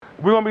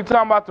We're going to be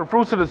talking about the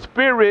fruits of the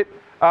Spirit,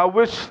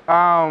 which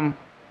are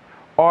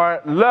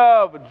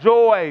love,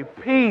 joy,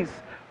 peace,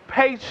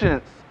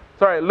 patience.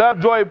 Love,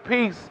 joy,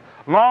 peace,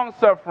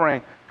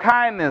 long-suffering,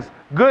 kindness,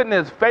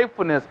 goodness,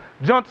 faithfulness,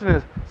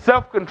 gentleness,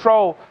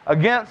 self-control.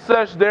 Against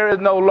such there is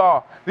no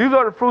law. These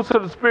are the fruits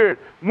of the Spirit.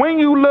 When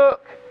you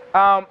look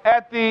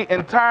at the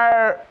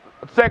entire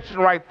section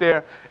right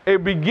there,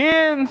 it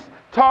begins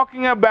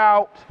talking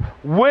about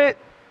what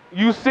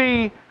you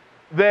see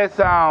that's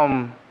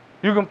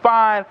you can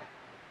find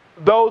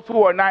those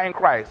who are not in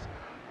Christ.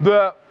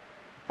 The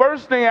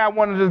first thing I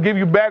want to just give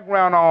you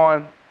background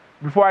on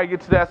before I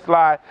get to that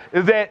slide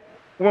is that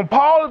when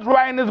Paul is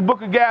writing this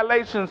book of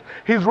Galatians,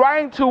 he's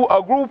writing to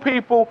a group of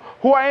people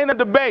who are in a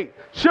debate.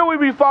 Should we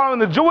be following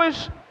the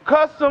Jewish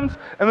customs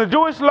and the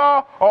Jewish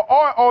law,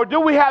 or do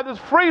we have this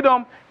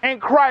freedom in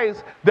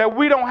Christ that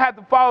we don't have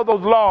to follow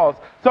those laws?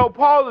 So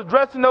Paul is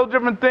addressing those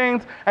different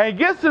things, and he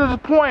gets to this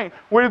point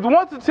where he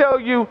wants to tell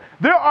you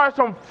there are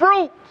some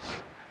fruits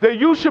that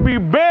you should be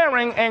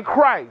bearing in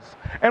Christ.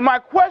 And my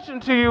question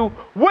to you,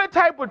 what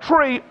type of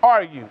tree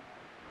are you?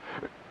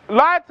 A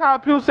lot of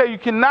times people say you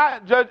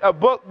cannot judge a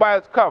book by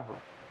its cover.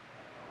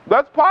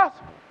 That's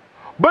possible.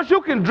 But you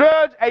can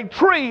judge a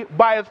tree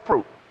by its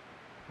fruit.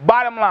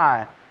 Bottom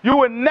line, you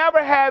would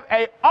never have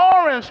an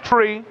orange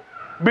tree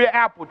be an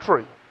apple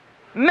tree.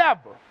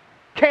 Never.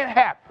 Can't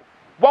happen.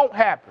 Won't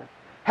happen.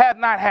 Has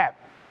not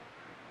happened.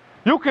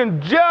 You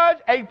can judge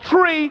a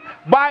tree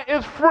by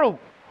its fruit.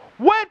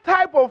 What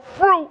type of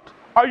fruit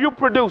are you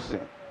producing?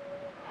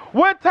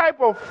 What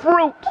type of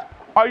fruit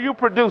are you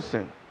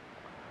producing?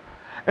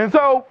 And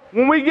so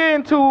when we get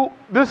into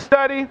this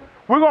study,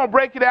 we're going to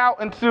break it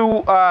out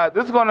into,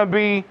 this is going to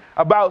be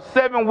about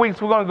 7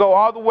 weeks. We're going to go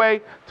all the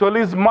way to at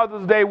least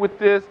Mother's Day with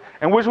this,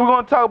 in which we're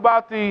going to talk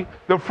about the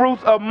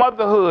fruits of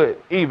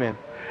motherhood even.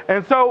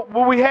 And so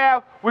what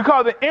we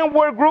call the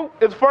inward group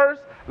is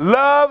first,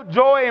 love,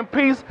 joy, and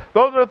peace.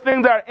 Those are the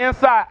things that are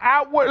inside.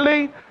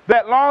 Outwardly,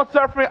 that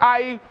long-suffering,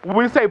 i.e.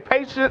 we say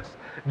patience,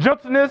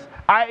 gentleness,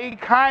 i.e.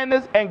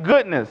 kindness, and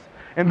goodness.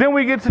 And then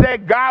we get to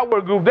that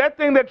Godward group, that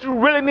thing that you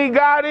really need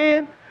God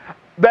in,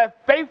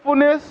 that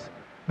faithfulness,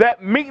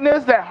 that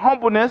meekness, that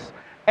humbleness,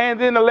 and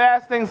then the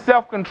last thing,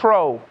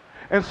 self-control.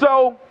 And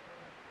so,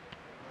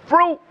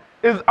 fruit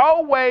is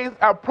always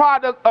a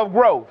product of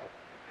growth.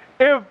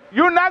 If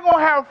you're not going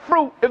to have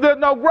fruit if there's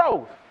no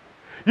growth,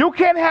 you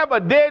can't have a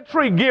dead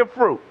tree give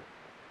fruit.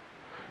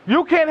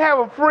 You can't have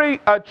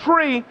a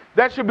tree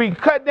that should be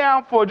cut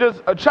down for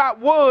just a chopped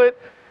wood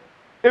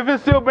if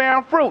it's still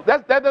bearing fruit.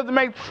 That doesn't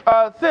make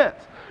sense.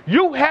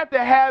 You have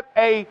to have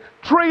a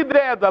tree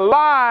that is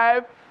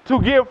alive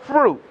to give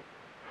fruit.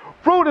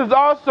 Fruit is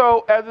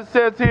also, as it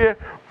says here,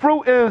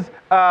 fruit is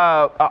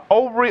an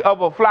ovary of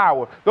a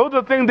flower. Those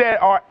are things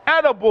that are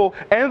edible,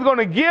 and it's going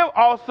to give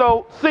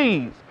also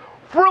seeds.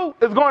 Fruit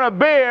is going to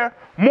bear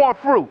more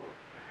fruit.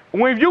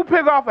 When you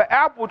pick off an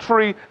apple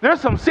tree, there's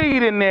some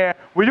seed in there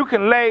where you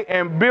can lay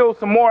and build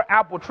some more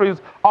apple trees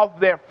off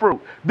that fruit.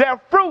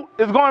 That fruit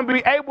is going to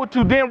be able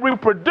to then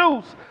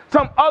reproduce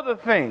some other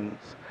things.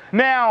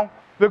 Now,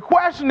 the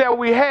question that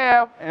we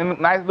have in a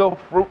nice little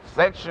fruit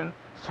section,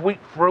 sweet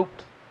fruit,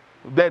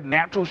 that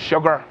natural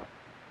sugar.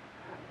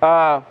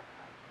 The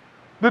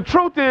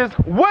truth is,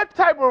 what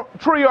type of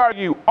tree are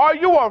you? Are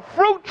you a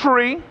fruit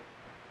tree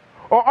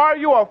or are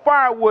you a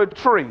firewood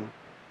tree?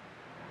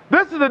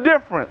 This is the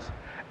difference.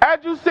 As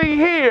you see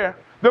here,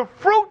 the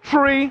fruit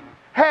tree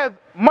has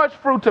much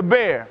fruit to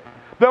bear.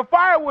 The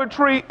firewood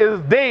tree is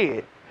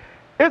dead.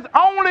 It's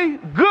only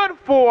good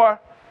for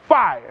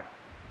fire.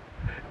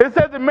 It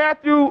says in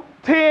Matthew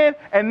 10,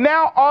 and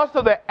now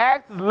also the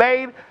axe is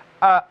laid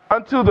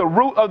unto the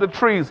root of the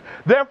trees.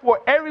 Therefore,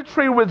 every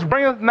tree which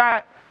bringeth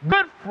not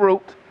good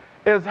fruit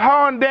is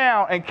hewn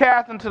down and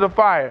cast into the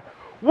fire.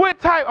 What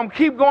type, I'm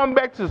keep going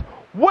back to this,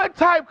 what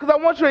type, because I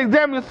want you to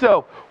examine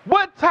yourself,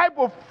 what type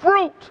of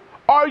fruit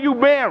are you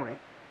bearing?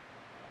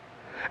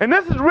 And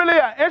this is really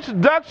an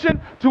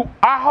introduction to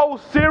our whole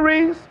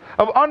series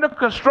of Under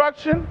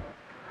Construction.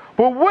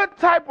 But what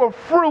type of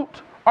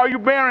fruit are you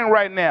bearing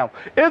right now?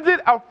 Is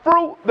it a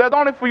fruit that's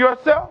only for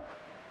yourself?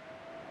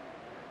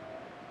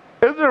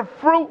 Is it a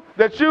fruit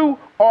that you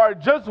are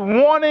just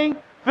wanting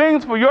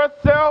things for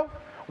yourself?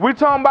 We're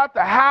talking about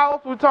the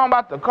house. We're talking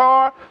about the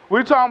car.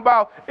 We're talking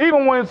about,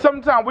 even when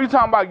sometimes we're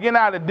talking about getting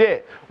out of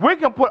debt. We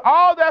can put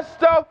all that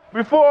stuff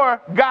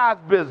before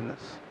God's business.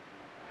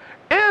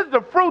 Is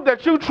the fruit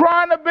that you're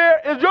trying to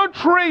bear, is your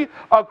tree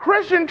a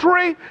Christian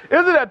tree? Is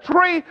it a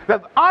tree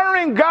that's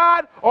honoring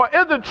God, or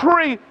is it a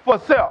tree for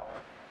self?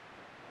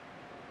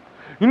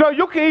 You know,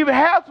 you can even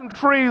have some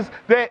trees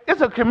that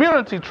it's a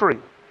community tree.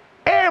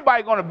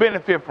 Everybody's going to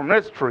benefit from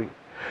this tree.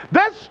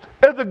 This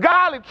is a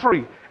godly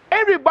tree.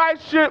 Everybody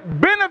should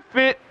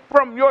benefit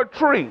from your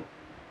tree.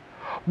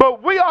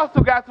 But we also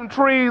got some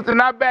trees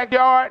in our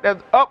backyard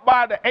that's up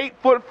by the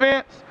 8-foot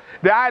fence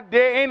that I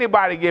dare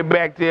anybody get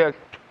back there.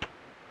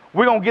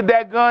 We're going to get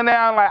that gun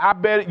down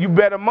like, you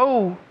better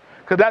move,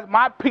 because that's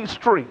my peace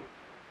tree.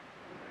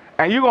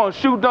 And you're going to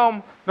shoot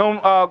them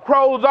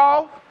crows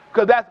off,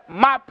 because that's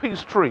my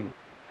peace tree.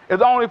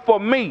 is only for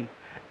me.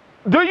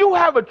 Do you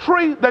have a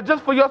tree that's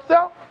just for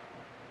yourself?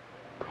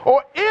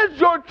 Or is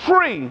your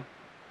tree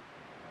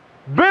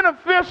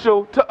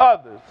beneficial to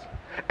others?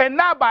 And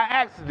not by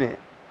accident,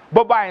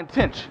 but by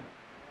intention.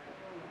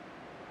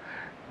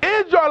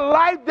 Is your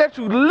life that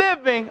you're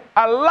living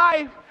a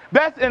life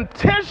that's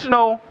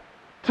intentional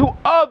to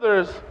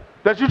others,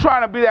 that you're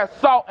trying to be that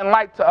salt and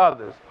light to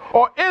others?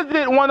 Or is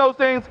it one of those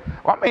things,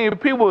 I mean,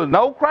 people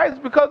know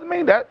Christ because of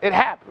me, that it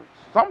happens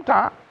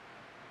sometimes.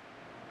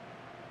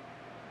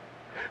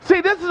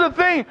 See, this is the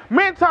thing.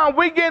 Many times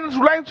we get in this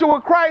relationship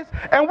with Christ,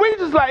 and we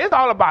just like, it's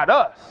all about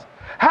us.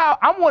 How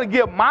I want to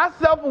give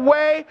myself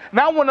away, and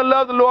I want to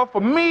love the Lord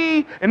for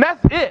me, and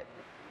that's it.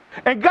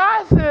 And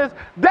God says,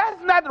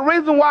 that's not the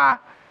reason why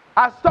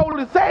I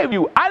solely saved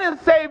you. I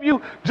didn't save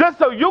you just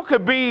so you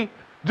could be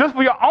just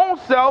for your own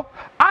self.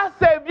 I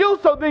saved you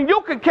so then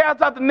you can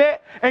cast out the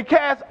net and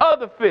cast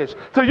other fish.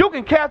 So you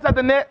can cast out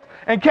the net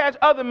and catch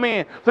other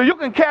men. So you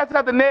can cast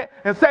out the net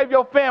and save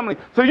your family.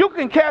 So you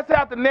can cast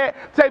out the net,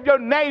 save your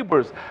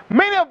neighbors.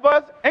 Many of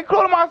us,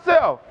 including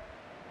myself,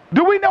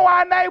 do we know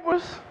our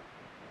neighbors?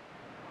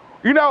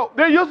 You know,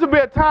 there used to be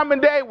a time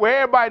and day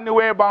where everybody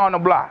knew everybody on the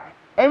block.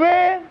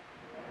 Amen?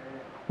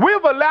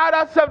 We've allowed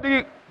ourselves to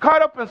get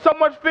caught up in so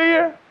much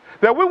fear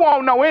that we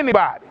won't know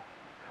anybody.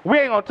 We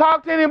ain't going to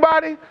talk to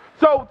anybody.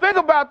 So think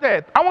about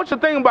that. I want you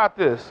to think about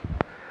this.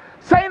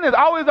 Satan is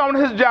always on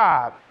his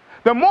job.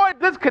 The more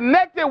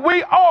disconnected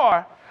we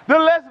are, the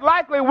less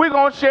likely we're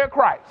going to share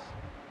Christ.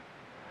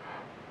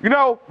 You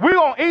know, we're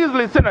going to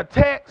easily send a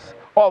text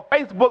or a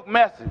Facebook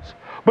message.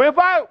 But if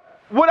I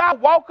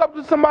walk up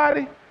to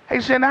somebody,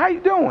 hey, Shannon, how you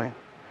doing?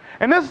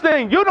 And this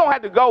thing, you don't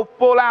have to go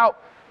full out,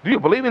 do you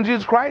believe in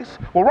Jesus Christ?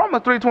 Well,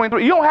 Romans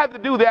 3:23, you don't have to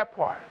do that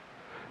part.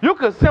 You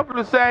could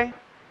simply say,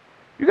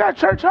 you got a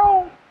church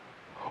home?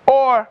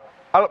 Or,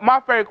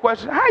 my favorite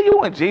question, how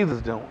you and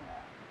Jesus doing?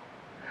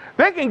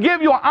 They can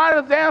give you an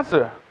honest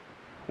answer.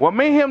 Well,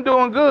 me and him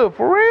doing good.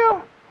 For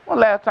real? When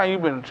last time you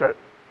been to church?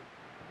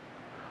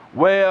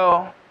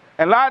 Well,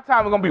 and a lot of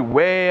times it's going to be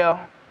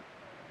well.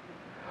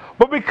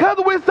 But because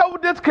we're so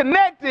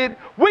disconnected,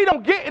 we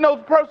don't get in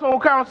those personal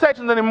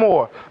conversations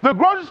anymore. The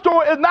grocery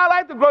store is not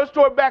like the grocery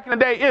store back in the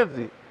day, is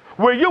it?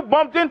 Where you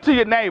bumped into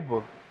your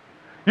neighbor.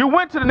 You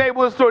went to the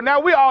neighborhood store.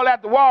 Now we all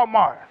at the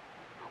Walmart.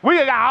 We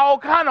got all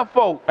kind of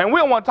folk, and we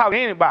don't want to talk to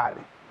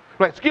anybody.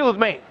 Like, excuse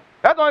me.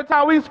 That's the only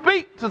time we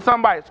speak to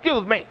somebody,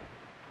 excuse me.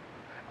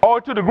 Or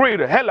to the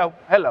greeter, hello,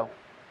 hello.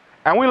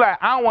 And we like,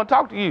 I don't want to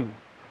talk to you.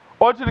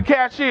 Or to the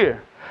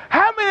cashier.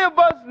 How many of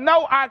us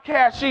know our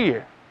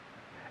cashier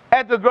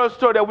at the grocery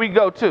store that we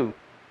go to?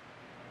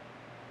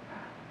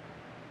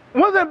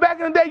 Wasn't it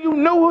back in the day you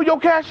knew who your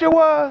cashier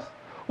was?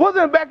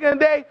 Wasn't it back in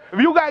the day, if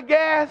you got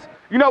gas,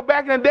 you know,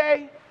 back in the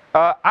day,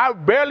 I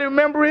barely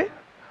remember it,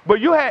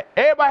 but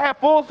everybody had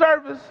full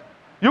service.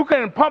 You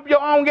couldn't pump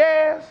your own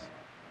gas.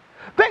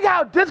 Think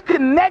how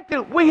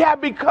disconnected we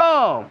have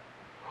become.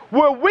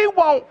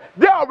 Where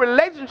there are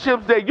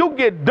relationships that you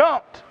get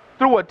dumped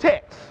through a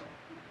text.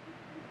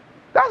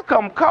 That's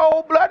some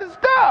cold-blooded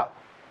stuff.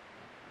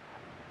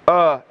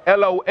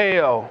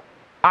 LOL.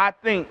 I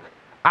think.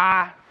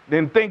 I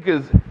didn't think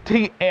is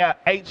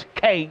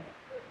TLHK.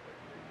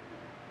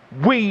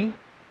 We,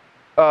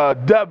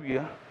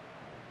 W,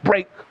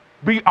 break,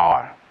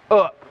 BR,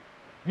 up.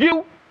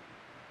 You.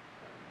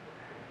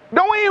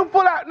 Don't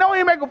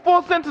even make a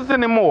full sentence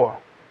anymore.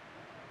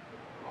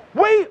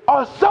 We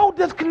are so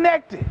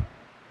disconnected.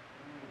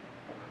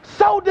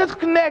 So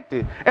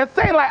disconnected. And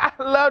saying like,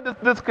 I love this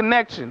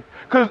disconnection.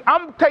 Because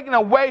I'm taking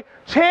away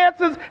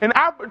chances and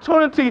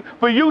opportunity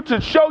for you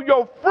to show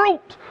your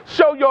fruit,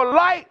 show your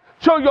light,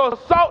 show your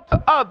salt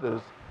to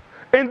others.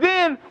 And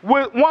then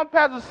one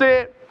pastor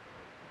said,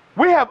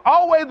 we have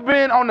always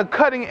been on the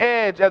cutting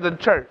edge as a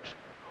church.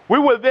 We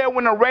were there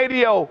when the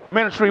radio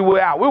ministry was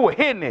out. We were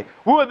hitting it.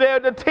 We were there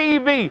at the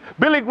TV.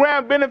 Billy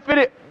Graham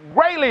benefited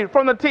greatly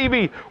from the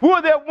TV. We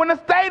were there when the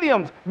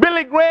stadiums,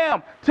 Billy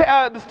Graham, the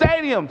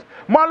stadiums.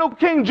 Martin Luther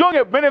King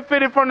Jr.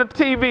 benefited from the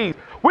TVs.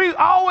 We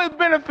always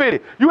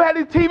benefited. You had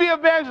these TV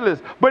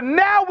evangelists. But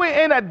now we're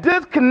in a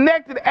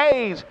disconnected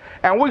age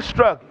and we're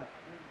struggling.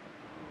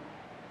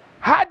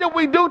 How did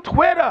we do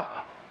Twitter?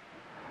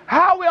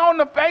 How are we on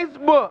the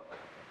Facebook?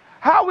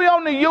 How are we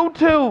on the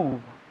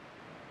YouTube?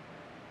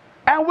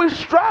 And we're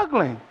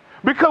struggling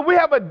because we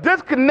have a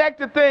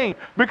disconnected thing.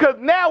 Because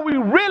now we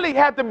really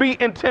have to be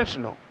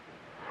intentional.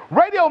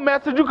 Radio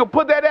message, you can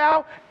put that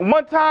out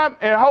one time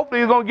and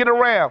hopefully it's going to get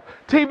around.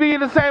 TV is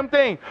the same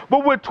thing.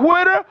 But with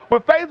Twitter,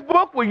 with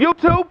Facebook, with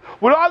YouTube,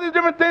 with all these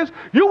different things,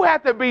 you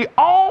have to be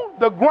on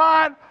the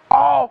grind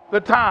all the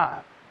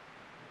time.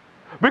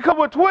 Because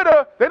with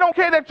Twitter, they don't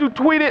care that you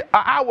tweeted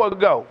an hour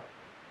ago.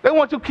 They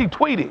want you to keep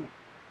tweeting.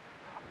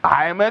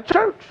 I am at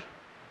church.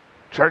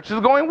 Church is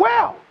going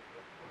well.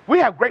 We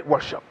have great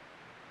worship.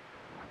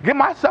 Give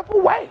myself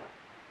away.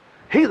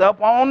 He's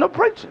up on the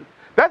preaching.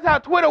 That's how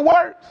Twitter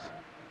works.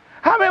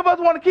 How many of us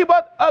want to keep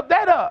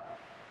that up?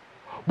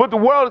 But the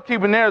world is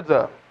keeping theirs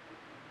up.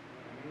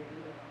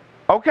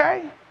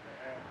 Okay?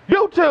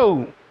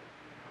 YouTube.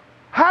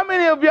 How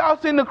many of y'all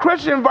seen the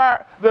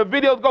the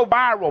videos go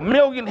viral,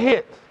 million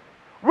hits?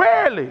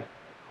 Rarely.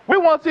 We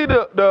want to see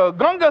the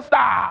Gunga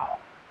style.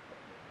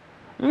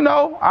 You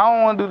know, I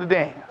don't want to do the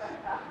dance.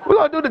 We're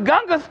going to do the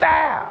Gunga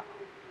style.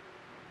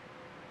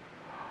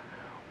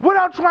 What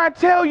I'm trying to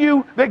tell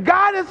you, that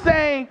God is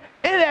saying,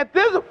 and at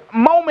this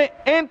moment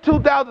in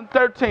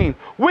 2013,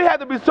 we have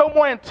to be so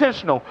more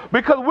intentional,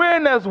 because we're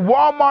in this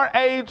Walmart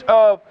age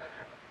of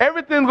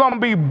everything's going to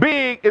be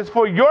big. It's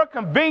for your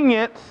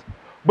convenience,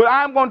 but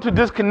I'm going to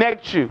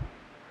disconnect you.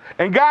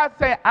 And God's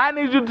saying, I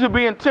need you to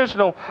be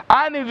intentional.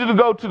 I need you to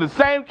go to the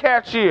same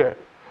cashier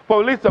for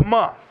at least a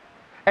month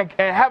and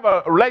have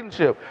a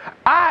relationship.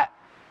 At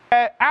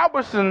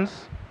Albertsons,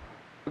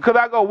 because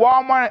I go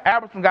Walmart and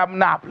Albertsons got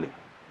monopoly.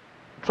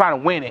 I'm trying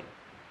to win it.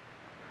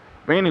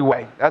 But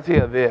anyway, that's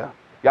here or there.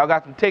 Y'all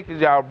got some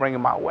tickets y'all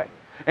bringing my way.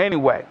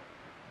 Anyway,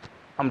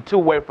 I'm 2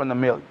 away from the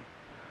million.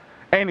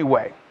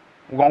 Anyway,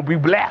 we're going to be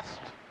blessed.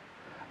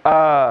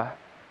 I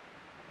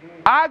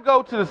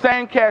go to the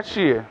same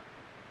cashier.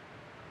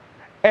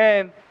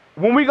 And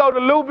when we go to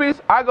Luby's,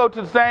 I go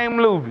to the same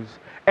Luby's.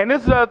 And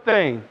this is the other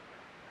thing.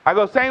 I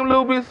go same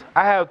Luby's.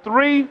 I have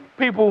 3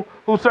 people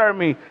who serve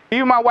me.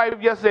 Even my wife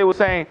yesterday was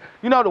saying,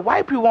 you know, the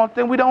white people want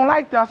things we don't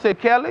like them. I said,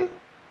 Kelly,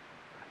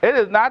 it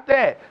is not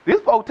that. These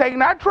folks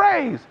taking our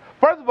trays.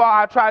 First of all,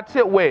 I try to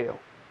tip well.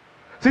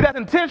 See, that's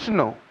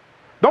intentional.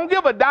 Don't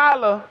give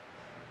 $1.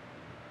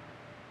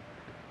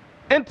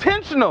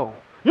 Intentional.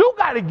 You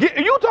got to get,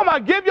 you talking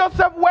about give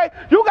yourself away,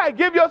 you got to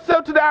give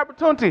yourself to the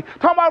opportunity.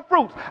 Talking about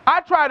fruits. I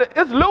try to,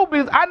 it's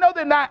Luby's. I know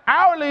they're not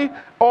hourly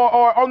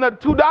or on the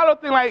 $2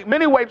 thing like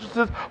many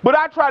waitresses, but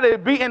I try to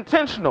be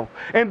intentional.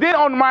 And then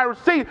on my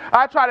receipt,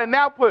 I try to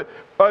now put,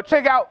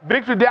 check out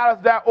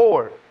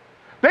victorydallas.org.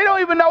 They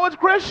don't even know it's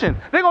Christian.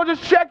 They're going to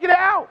just check it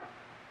out.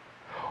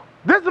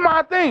 This is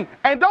my thing.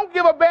 And don't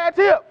give a bad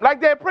tip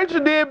like that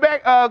preacher did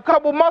back a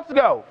couple months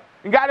ago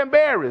and got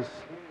embarrassed.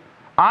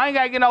 I ain't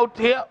got to get no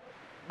tip.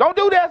 Don't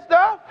do that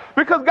stuff,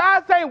 because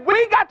God's saying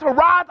we got to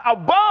rise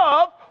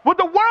above what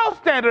the world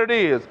standard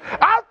is.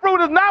 Our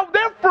fruit is not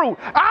their fruit.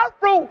 Our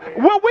fruit,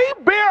 what we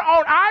bear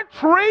on our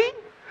tree,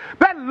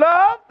 that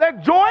love,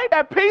 that joy,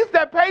 that peace,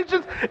 that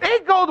patience,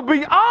 it goes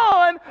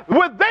beyond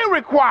what they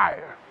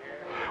require.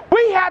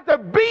 We have to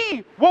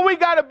be what we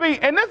got to be.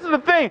 And this is the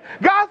thing.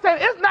 God said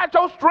it's not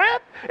your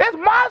strength, it's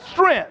my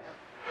strength.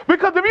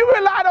 Because if you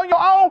rely on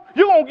your own,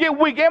 you're going to get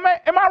weak. Am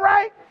I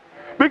right?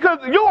 Because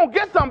you're going to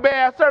get some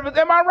bad service.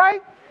 Am I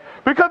right?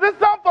 Because there's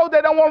some folks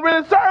that don't want to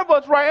really serve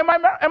us right. Am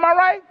I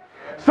right?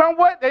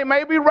 Somewhat, they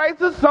may be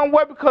racist.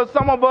 Somewhat, because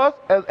some of us,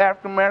 as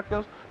African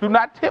Americans, do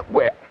not tip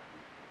well.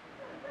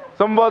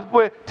 Some of us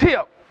put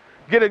tip,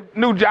 get a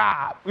new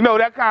job. You know,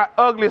 that kind of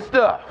ugly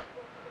stuff.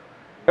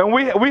 And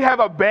we have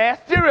a bad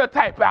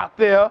stereotype out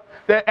there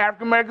that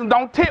African Americans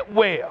don't tip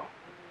well.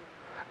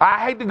 I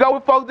hate to go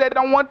with folks that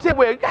don't want to tip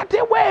well. You got to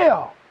tip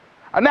well.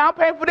 And now I'm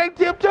paying for their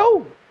tip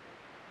too.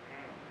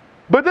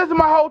 But this is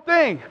my whole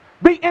thing.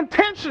 Be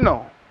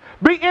intentional.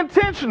 Be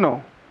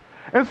intentional.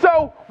 And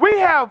so we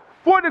have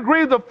 4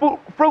 degrees of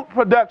fruit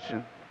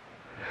production.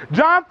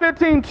 John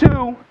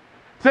 15:2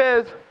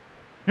 says,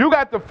 you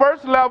got the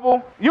first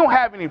level, you don't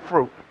have any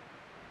fruit.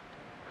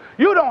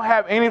 You don't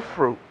have any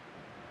fruit.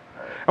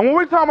 And when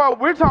we're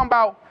talking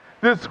about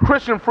this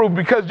Christian fruit,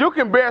 because you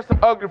can bear some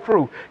ugly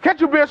fruit.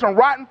 Can't you bear some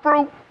rotten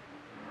fruit?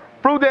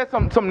 Fruit that's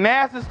some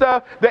nasty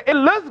stuff, that it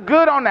looks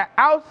good on the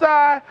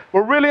outside,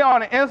 but really on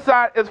the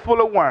inside it's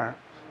full of worms.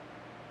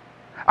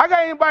 I got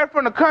anybody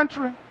from the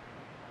country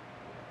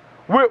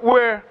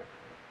where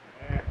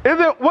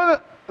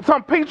wasn't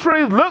some peach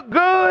trees look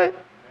good,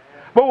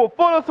 but were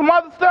full of some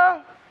other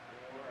stuff?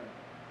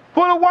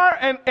 Full of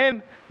worms,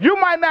 and you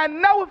might not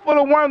know it's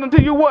full of worms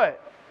until you what?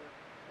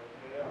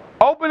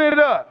 Open it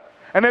up.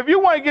 And if you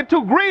want to get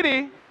too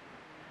greedy,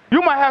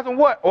 you might have some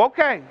what?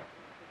 Okay.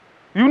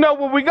 You know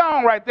where we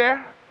going right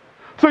there.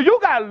 So you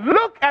got to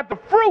look at the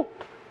fruit.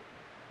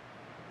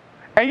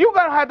 And you're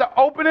going to have to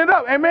open it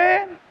up.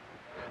 Amen?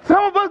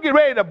 Some of us get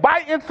ready to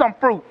bite in some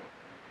fruit.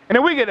 And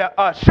then we get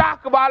a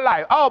shock of our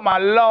life. Oh, my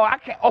Lord,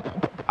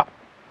 I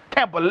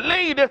can't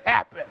believe this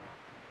happened.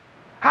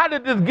 How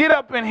did this get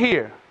up in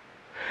here?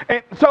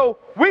 And so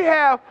we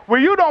have where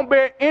you don't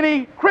bear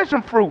any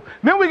Christian fruit.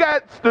 Then we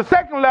got the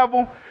second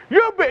level.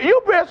 You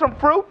bear some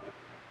fruit.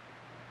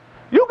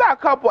 You got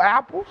a couple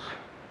apples.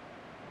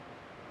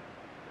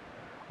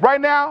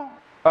 Right now,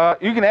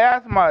 you can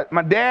ask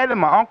my dad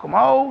and my Uncle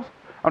Mose.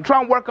 I'm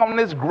trying to work on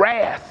this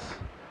grass,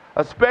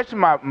 especially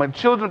my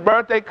children's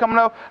birthday coming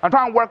up. I'm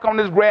trying to work on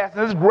this grass,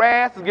 and this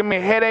grass is giving me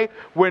a headache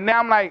where now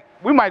I'm like,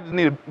 we might just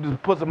need to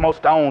just put some more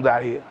stones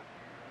out here.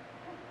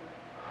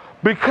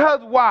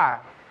 Because why?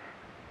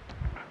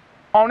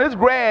 On this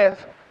grass,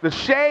 the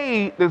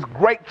shade, this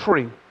great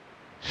tree,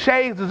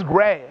 shades this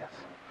grass.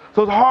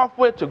 So it's hard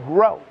for it to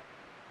grow.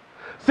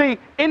 See,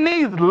 it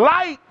needs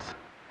light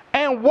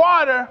and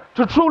water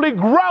to truly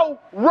grow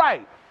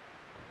right.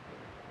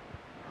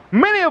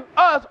 Many of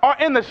us are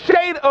in the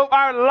shade of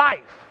our life.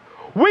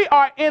 we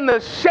are in the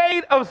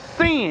shade of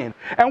sin.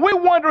 And we're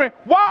wondering,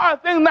 why are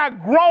things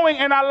not growing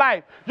in our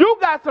life? You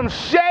got some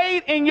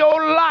shade in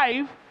your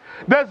life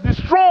that's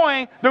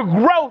destroying the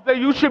growth that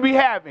you should be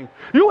having.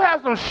 You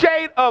have some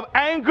shade of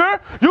anger.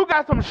 You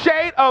got some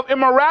shade of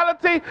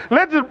immorality.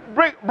 Let's just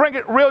bring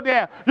it real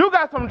down. You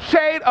got some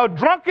shade of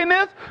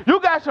drunkenness.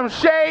 You got some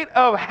shade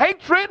of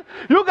hatred.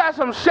 You got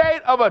some shade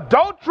of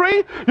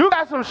adultery. You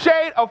got some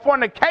shade of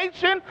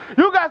fornication.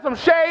 You got some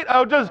shade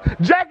of just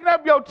jacking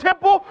up your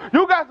temple.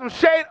 You got some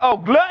shade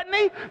of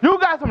gluttony. You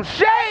got some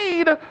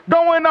shade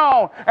going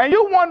on. And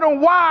you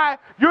wondering why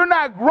you're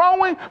not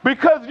growing,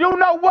 because you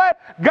know what?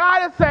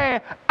 God is saying,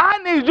 I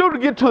need you to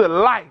get to the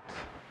light.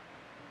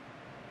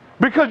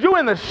 Because you're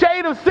in the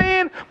shade of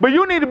sin, but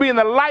you need to be in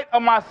the light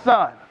of my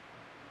son.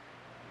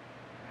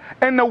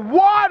 And the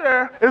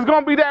water is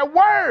going to be that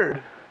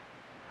word.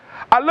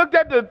 I looked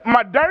at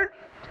my dirt.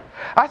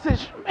 I said,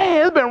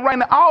 man, it's been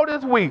raining all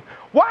this week.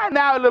 Why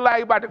now it look like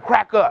it's about to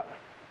crack up?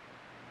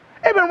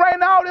 It's been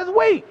raining all this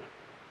week.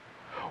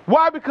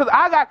 Why? Because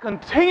I got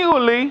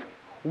continually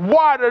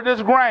water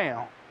this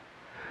ground.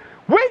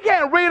 We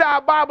can't read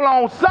our Bible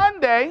on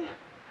Sunday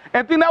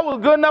and think that was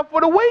good enough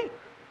for the week.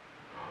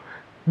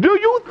 Do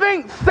you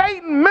think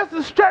Satan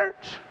misses church?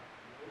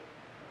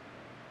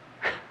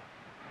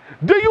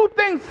 Do you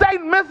think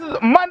Satan misses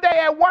Monday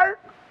at work?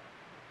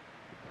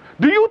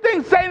 Do you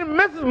think Satan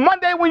misses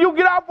Monday when you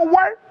get off of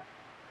work?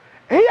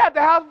 He at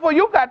the house before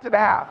you got to the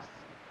house.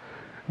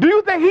 Do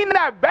you think he's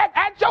not back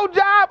at your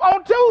job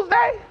on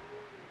Tuesday?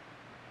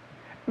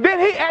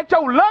 Then he at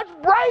your lunch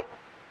break?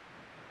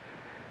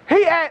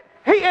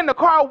 He in the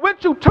car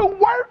with you to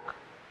work?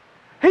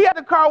 He at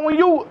the car when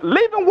you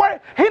leaving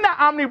work? He not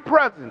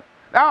omnipresent.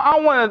 I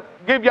want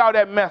to give y'all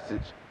that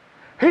message.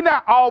 He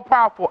not all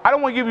powerful. I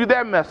don't want to give you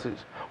that message.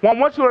 Well, I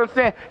want you to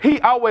understand, he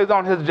always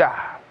on his job.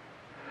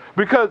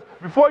 Because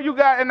before you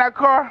got in that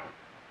car,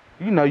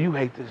 you know you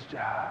hate this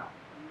job.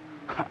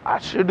 I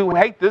sure do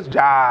hate this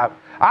job.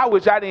 I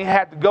wish I didn't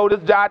have to go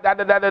this job,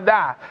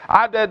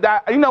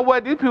 You know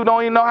what? These people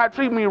don't even know how to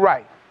treat me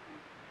right.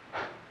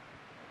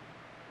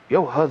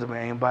 Your husband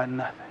ain't about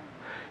nothing.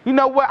 You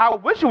know what? I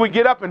wish you would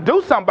get up and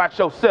do something about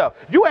yourself.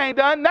 You ain't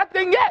done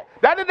nothing yet.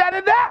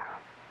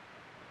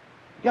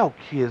 Your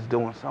kids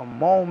doing some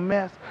more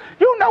mess.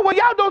 You know what?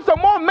 Y'all doing some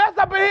more mess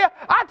up in here.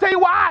 I tell you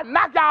what, I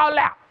knock y'all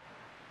out.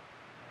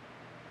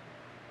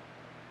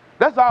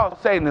 That's all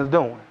Satan is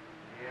doing.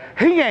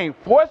 He ain't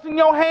forcing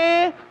your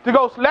hand to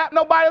go slap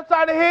nobody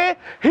upside the head.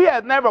 He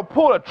has never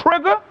pulled a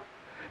trigger.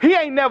 He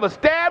ain't never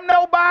stabbed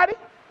nobody.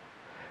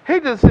 He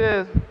just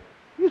says,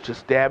 you should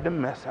stab the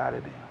mess out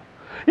of them.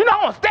 You know,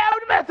 I'm going to stab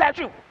the mess at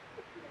you.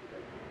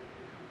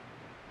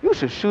 You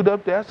should shoot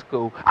up that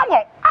school. I'm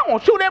going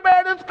to shoot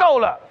everybody in the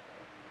school up.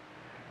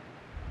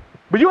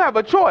 But you have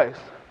a choice.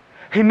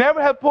 He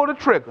never has pulled a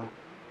trigger.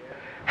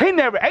 He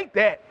never ate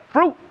that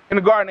fruit in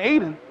the Garden of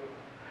Eden.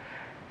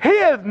 He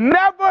has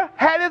never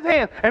had his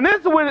hands. And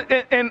this is when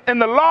in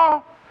the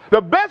law, the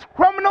best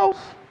criminals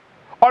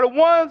are the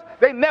ones,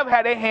 they never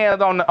had their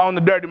hands on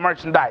the dirty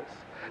merchandise.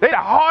 They the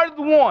hardest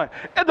one.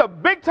 It's a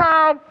big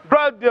time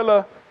drug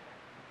dealer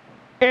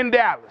in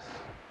Dallas.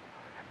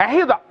 And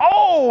he's an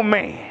old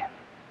man.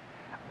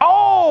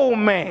 Old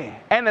man.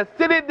 And the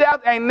city of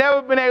Dallas ain't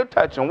never been able to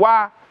touch him.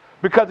 Why?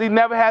 Because he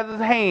never has his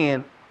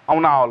hand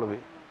on all of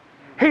it.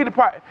 He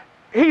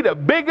the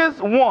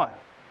biggest one.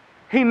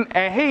 He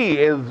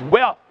is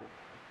wealthy.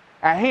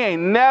 And he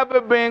ain't never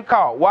been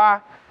caught.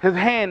 Why? His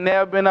hand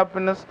never been up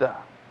in the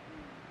stuff.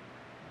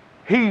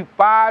 He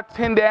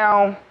 5-10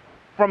 down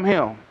from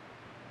him.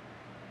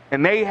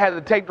 And they had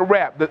to take the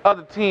rap, the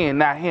other 10,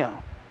 not him.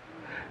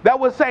 That's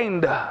what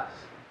Satan does.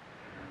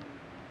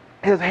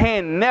 His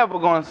hand never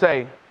going to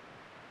say,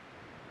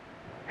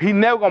 he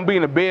never going to be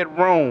in the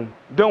bedroom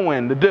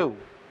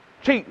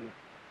cheating.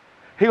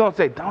 He going to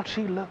say, don't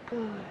she look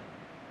good?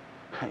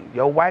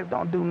 Your wife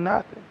don't do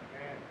nothing.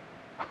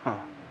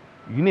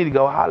 You need to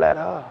go holler at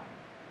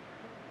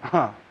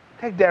her.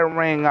 Take that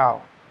ring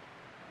off.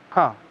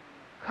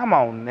 Come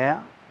on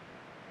now.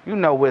 You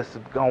know what's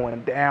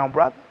going down,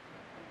 brother.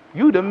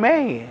 You the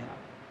man.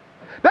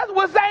 That's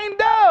what Satan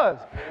does.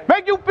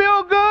 Make you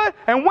feel good,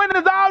 and when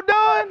it's all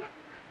done,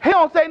 he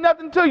don't say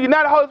nothing to you.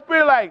 Now the Holy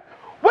Spirit like,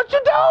 what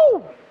you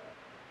do?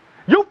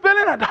 You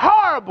feeling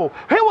horrible.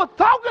 He was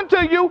talking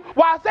to you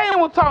while Satan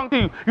was talking to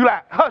you. You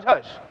like, hush,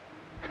 hush.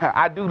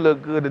 I do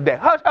look good today.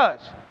 Hush,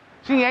 hush.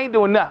 She ain't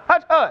doing nothing.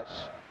 Hush, hush.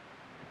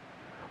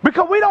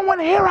 Because we don't want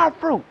to hear our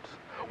fruits.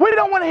 We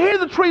don't want to hear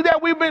the tree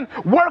that we've been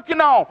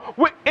working on.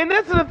 And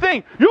this is the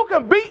thing. You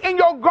can be in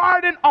your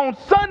garden on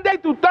Sunday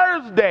through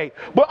Thursday.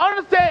 But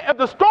understand, if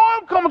the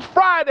storm comes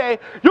Friday,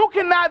 you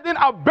cannot then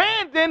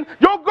abandon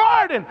your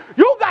garden.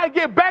 You got to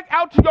get back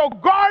out to your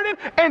garden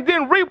and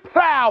then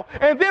replow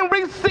and then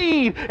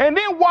reseed and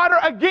then water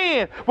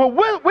again. But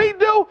what we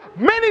do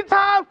many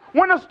times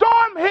when the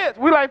storm hits,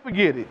 we like,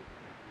 forget it.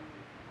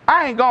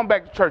 I ain't going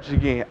back to church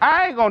again.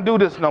 I ain't going to do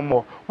this no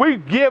more. We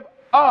give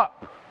up.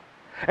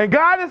 And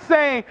God is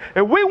saying,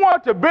 if we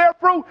want to bear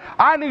fruit,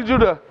 I need you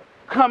to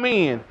come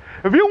in.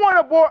 If you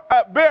want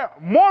to bear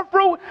more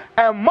fruit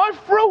and much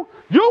fruit,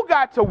 you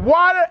got to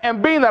water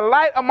and be the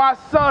light of my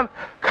Son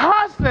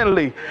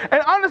constantly.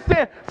 And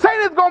understand,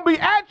 Satan is going to be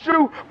at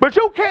you, but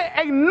you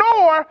can't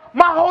ignore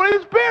my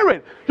Holy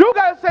Spirit. You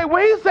got to say,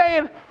 when he's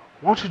saying,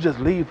 won't you just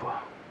leave her?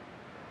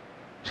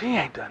 She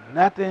ain't done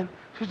nothing.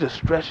 She just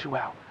stressed you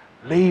out.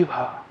 Leave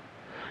her.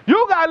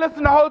 You got to listen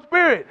to the Holy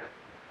Spirit.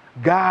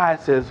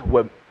 God says,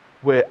 what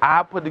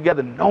I put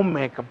together, no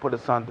man can put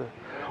asunder.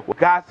 Well,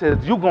 God says,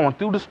 you're going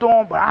through the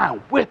storm, but I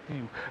am with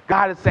you.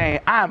 God is saying,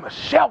 I am a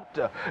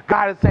shelter.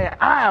 God is saying,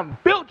 I am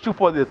built you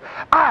for this.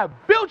 I have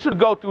built you to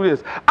go through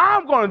this.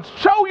 I'm going to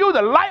show you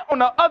the light on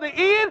the other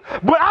end,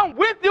 but I'm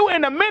with you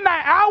in the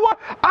midnight hour.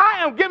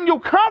 I am giving you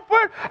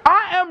comfort.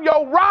 I am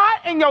your rod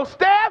and your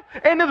staff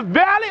in this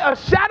valley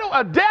of shadow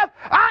of death.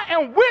 I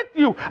am with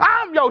you.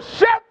 I'm your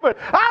shepherd.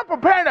 I'm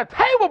preparing a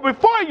table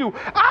before you.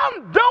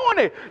 I'm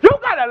doing it. You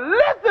got to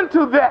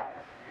listen to that.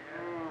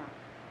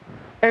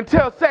 And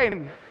tell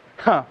Satan,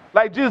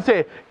 like Jesus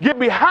said, get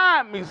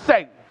behind me,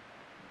 Satan.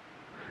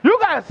 You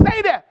got to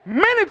say that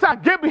many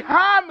times. Get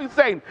behind me,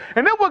 Satan.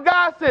 And then what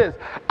God says,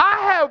 I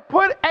have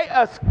put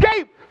an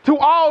escape to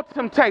all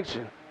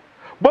temptation.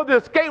 But the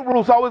escape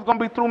route is always going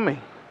to be through me.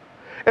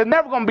 It's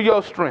never going to be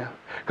your strength.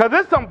 Because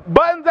there's some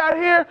buttons out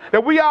here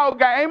that we all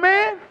got.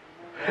 Amen?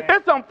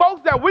 It's some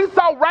folks that we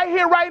saw right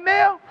here, right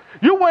now.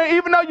 You wouldn't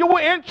even know you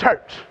were in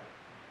church.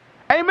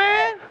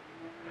 Amen?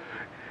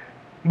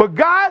 But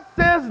God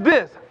says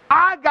this,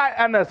 I got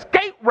an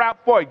escape route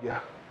for you.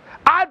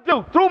 I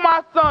do, through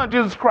my Son,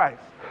 Jesus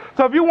Christ.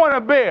 So if you want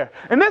to bear,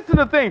 and this is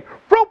the thing,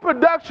 fruit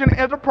production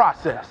is a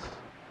process.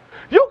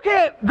 You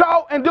can't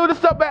go and do this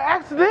stuff by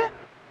accident.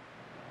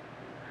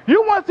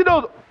 You want to see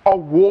those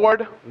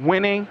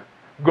award-winning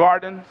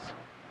gardens,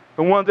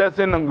 the ones that's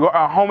in the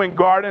home and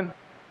garden,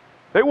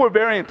 they were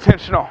very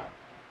intentional.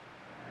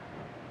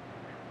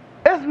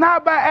 It's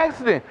not by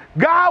accident.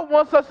 God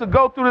wants us to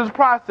go through this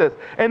process.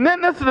 And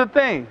then this is the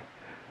thing.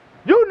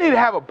 You need to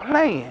have a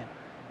plan.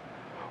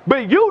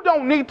 But you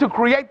don't need to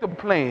create the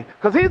plan.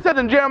 Because he said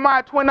in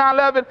Jeremiah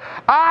 29:11,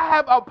 I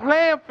have a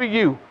plan for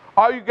you.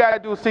 All you got to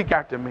do is seek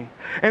after me.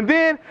 And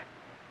then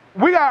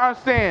we got to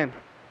understand,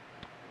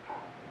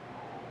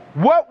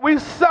 what we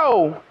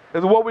sow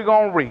is what we're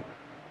going to reap.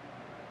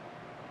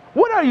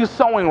 What are you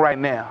sowing right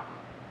now?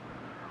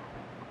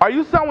 Are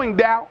you sowing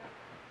doubt?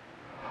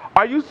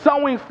 Are you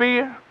sowing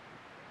fear?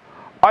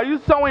 Are you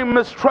sowing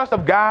mistrust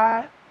of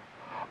God?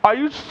 Are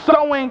you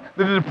sowing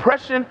the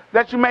depression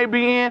that you may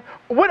be in?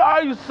 What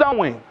are you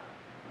sowing?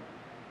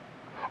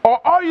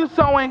 Or are you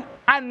sowing,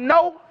 I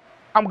know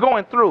I'm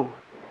going through,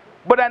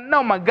 but I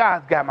know my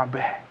God's got my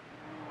back?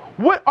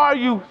 What are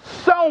you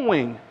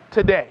sowing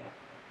today?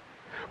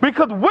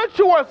 Because what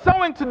you are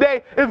sowing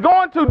today is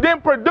going to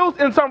then produce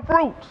in some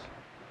fruits.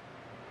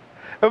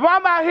 If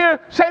I'm out here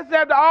chasing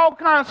after all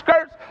kinds of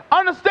skirts,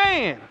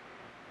 understand,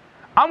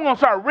 I'm going to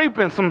start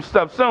reaping some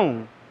stuff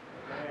soon.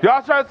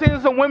 Y'all start seeing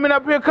some women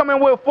up here coming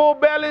with full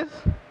bellies.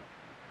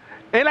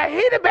 And like,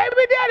 he the baby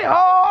daddy.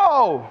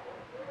 Oh!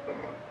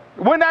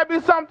 Wouldn't that be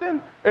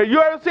something?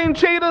 You ever seen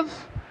cheaters?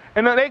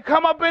 And then they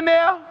come up in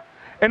there,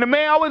 and the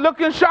man always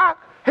look in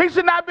shock. He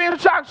should not be in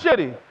shock, should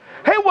he?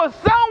 He was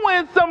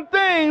sowing some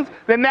things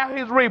that now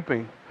he's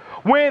reaping.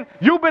 When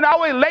you've been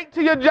always late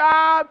to your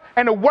job,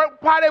 and the work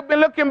product been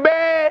looking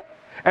bad,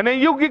 and then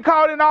you get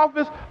called in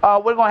office,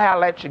 we're going to have to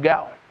let you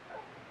go.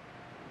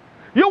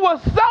 You were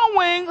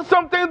sowing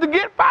some things to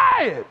get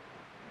fired.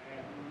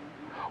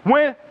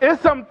 When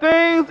it's some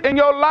things in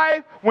your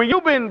life, when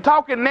you've been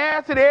talking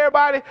nasty to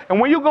everybody, and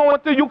when you're going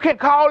through, you can't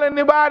call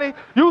anybody,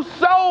 you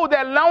sowed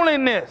that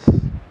loneliness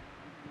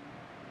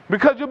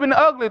because you've been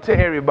ugly to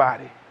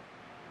everybody.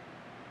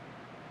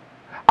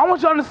 I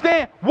want you to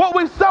understand, what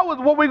we sow is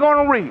what we're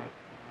going to reap.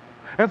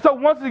 And so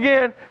once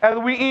again, as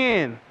we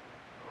end,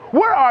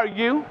 where are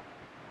you?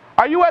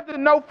 Are you at the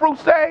no fruit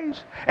stage?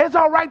 It's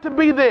all right to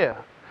be there.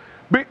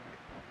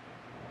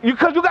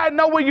 Because you got to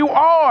know where you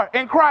are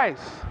in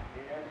Christ.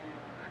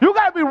 You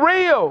got to be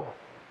real.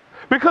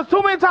 Because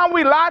too many times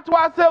we lie to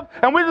ourselves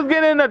and we just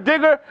get in a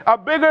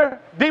bigger,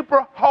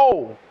 deeper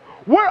hole.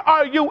 Where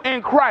are you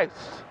in Christ?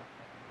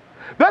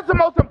 That's the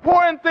most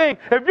important thing.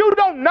 If you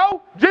don't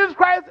know Jesus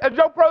Christ as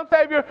your personal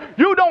Savior,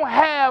 you don't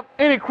have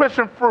any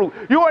Christian fruit.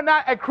 You are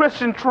not a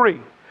Christian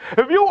tree.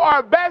 If you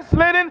are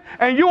backslidden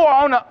and you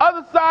are on the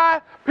other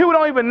side, people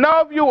don't even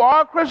know if you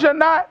are a Christian or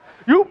not,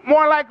 you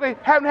more likely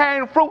haven't had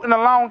any fruit in a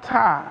long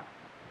time.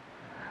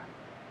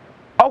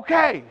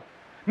 Okay,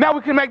 now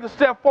we can make the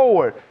step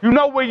forward. You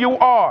know where you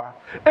are.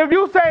 If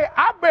you say,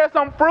 I bear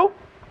some fruit,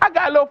 I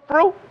got a little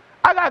fruit,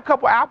 I got a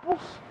couple apples,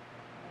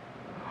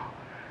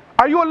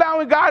 are you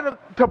allowing God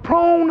to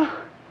prune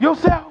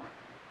yourself?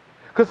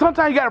 Because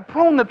sometimes you got to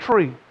prune the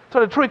tree so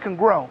the tree can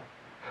grow.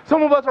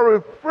 Some of us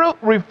are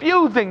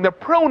refusing the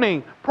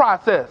pruning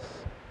process.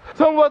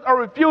 Some of us are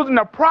refusing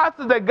the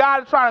process that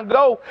God is trying to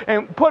go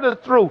and put us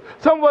through.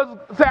 Some of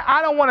us say,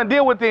 I don't want to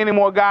deal with it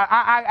anymore, God.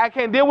 I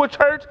can't deal with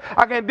church.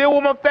 I can't deal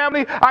with my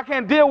family. I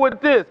can't deal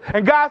with this.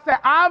 And God said,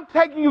 I'm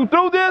taking you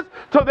through this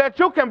so that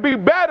you can be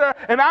better,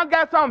 and I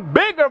got something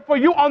bigger for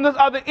you on this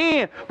other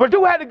end. But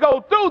you had to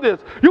go through this.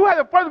 You had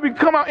to first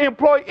become an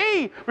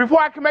employee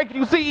before I can make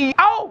you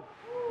CEO.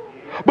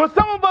 But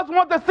some of us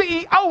want the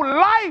CEO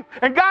life,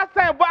 and God's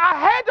saying, but I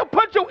had to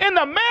put you in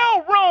the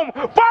mail room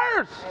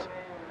first.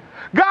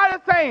 God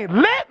is saying,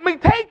 let me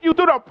take you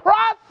through the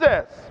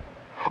process.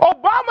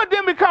 Obama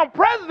didn't become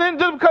president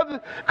just because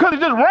he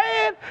just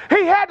ran.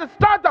 He had to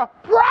start the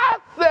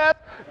process,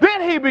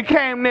 then he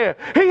became there.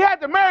 He had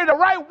to marry the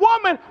right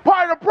woman,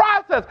 part of the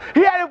process.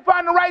 He had to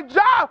find the right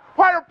job,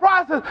 part of the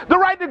process. The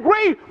right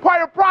degree,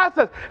 part of the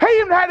process. He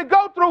even had to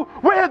go through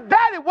where his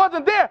daddy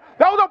wasn't there.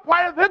 That was a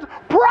part of his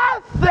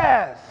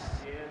process.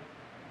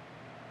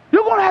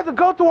 You're going to have to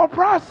go through a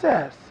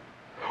process.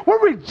 We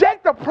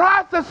reject the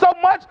process so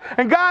much,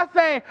 and God's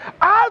saying,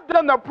 I've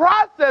done the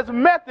process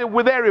method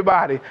with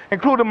everybody,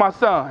 including my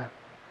son.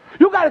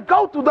 You got to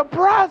go through the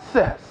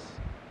process.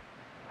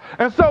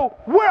 And so,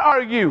 where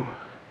are you?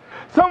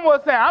 Someone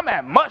saying, I'm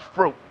at much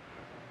fruit.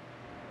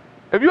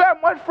 If you have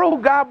much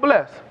fruit, God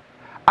bless.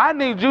 I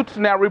need you to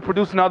now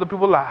reproduce in other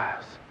people's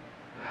lives.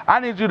 I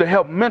need you to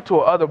help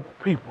mentor other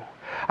people.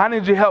 I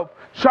need you to help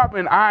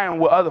sharpen iron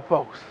with other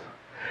folks.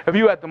 If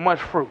you have the much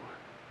fruit.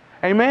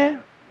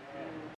 Amen?